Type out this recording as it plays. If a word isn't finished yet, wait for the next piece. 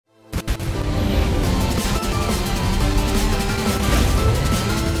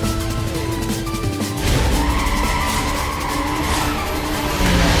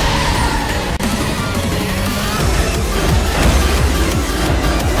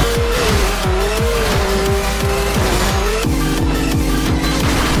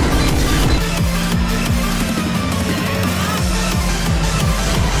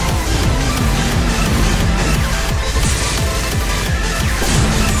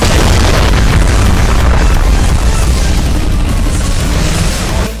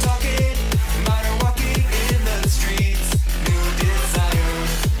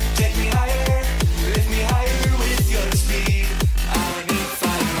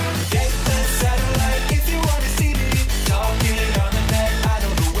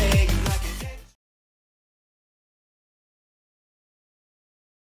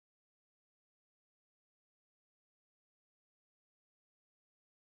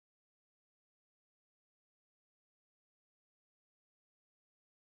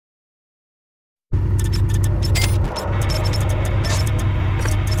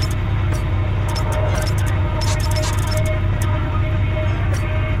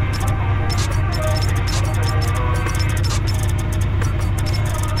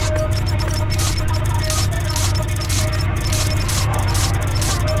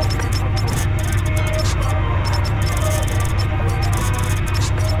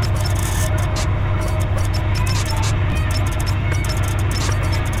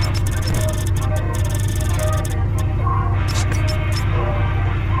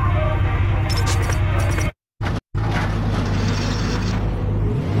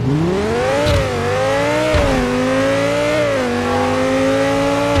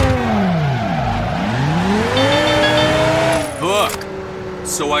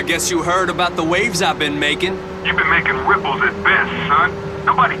I guess you heard about the waves I've been making. You've been making ripples at best, son.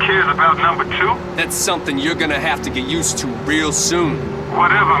 Nobody cares about number 2. That's something you're gonna have to get used to real soon.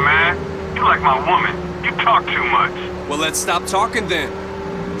 Whatever, man. You like my woman. You talk too much. Well, let's stop talking then.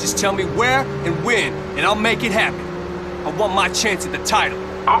 Just tell me where and when, and I'll make it happen. I want my chance at the title.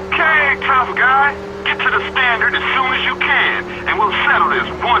 Okay, tough guy. Get to the standard as soon as you can, and we'll settle this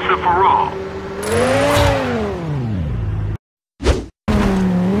once and for all.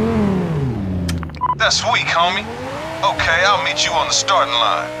 That's weak, homie. Okay, I'll meet you on the starting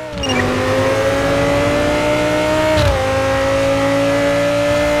line.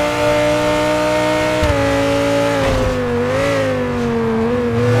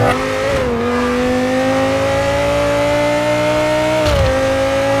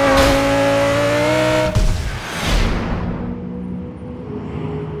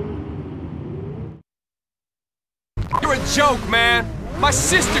 You're a joke, man. My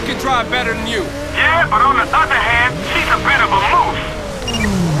sister can drive better than you. Yeah, but on the other hand, she's a bit of a moose.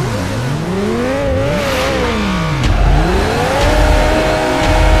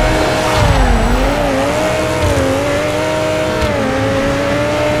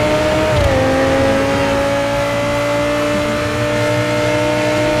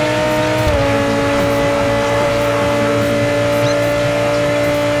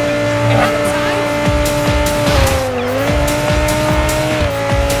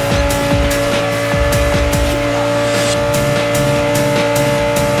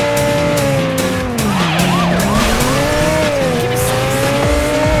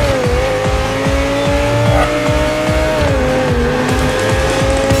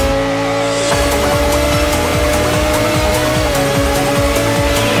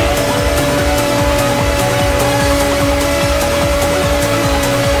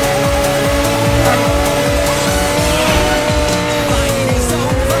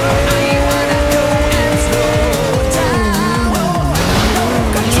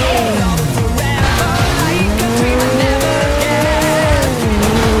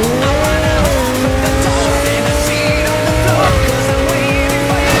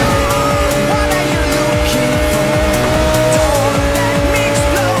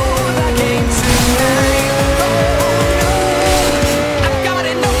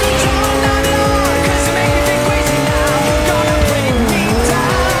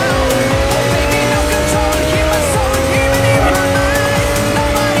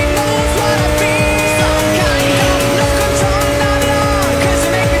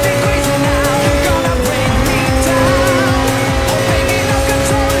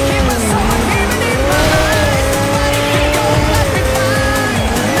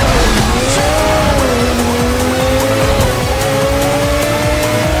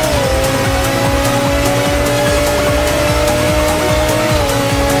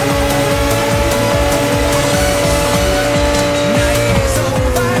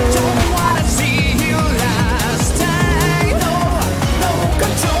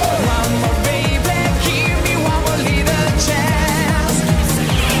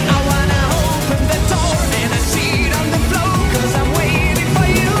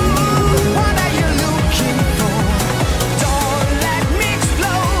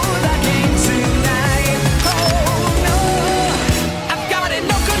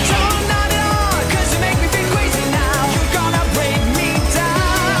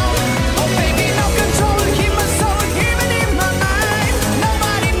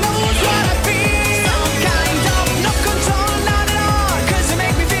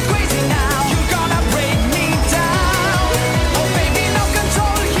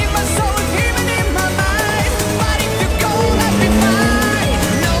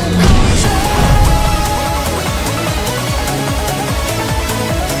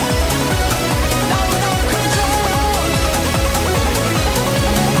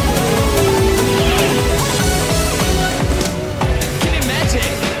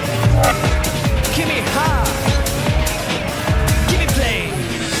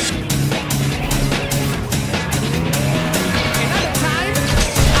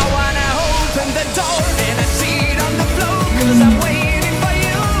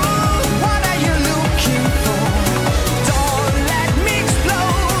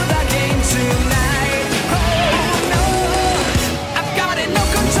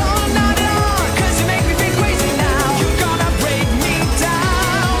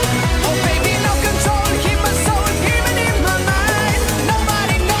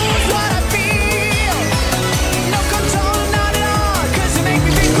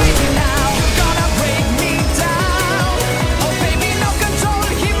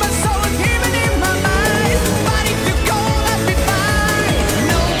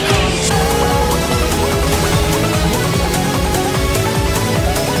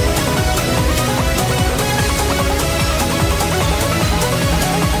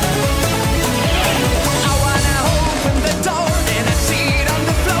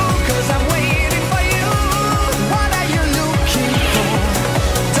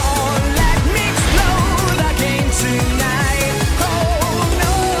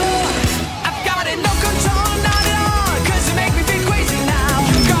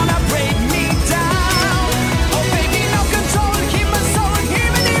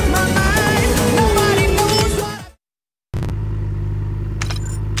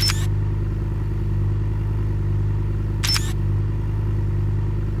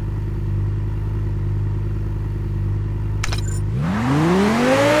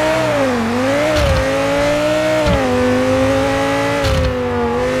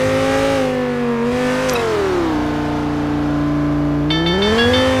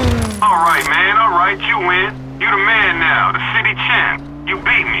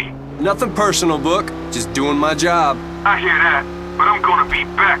 Nothing personal, Booke. Just doing my job. I hear that, but I'm gonna be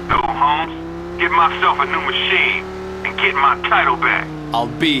back though, Holmes. Get myself a new machine and get my title back. I'll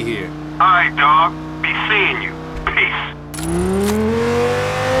be here. Alright, dog. Be seeing you. Peace.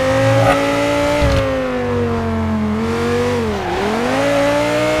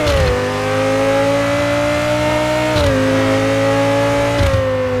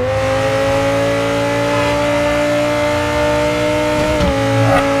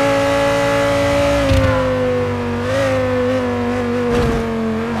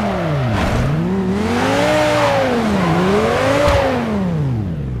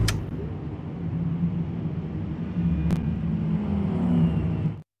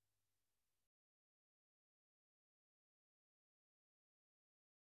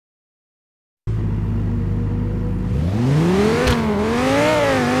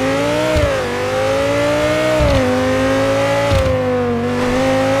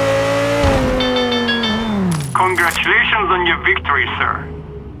 Congratulations on your victory, sir.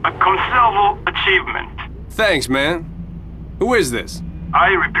 A considerable achievement. Thanks, man. Who is this?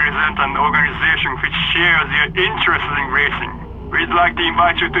 I represent an organization which shares your interest in racing. We'd like to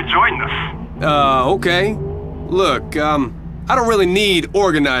invite you to join us. Okay. Look, I don't really need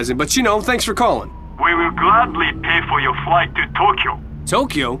organizing, but you know, thanks for calling. We will gladly pay for your flight to Tokyo.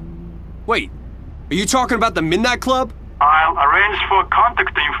 Tokyo? Wait, are you talking about the Midnight Club? I'll arrange for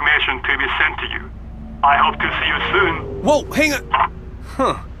contact information to be sent to you. I hope to see you soon. Whoa, hang on.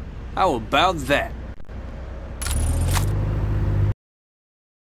 Huh. How about that?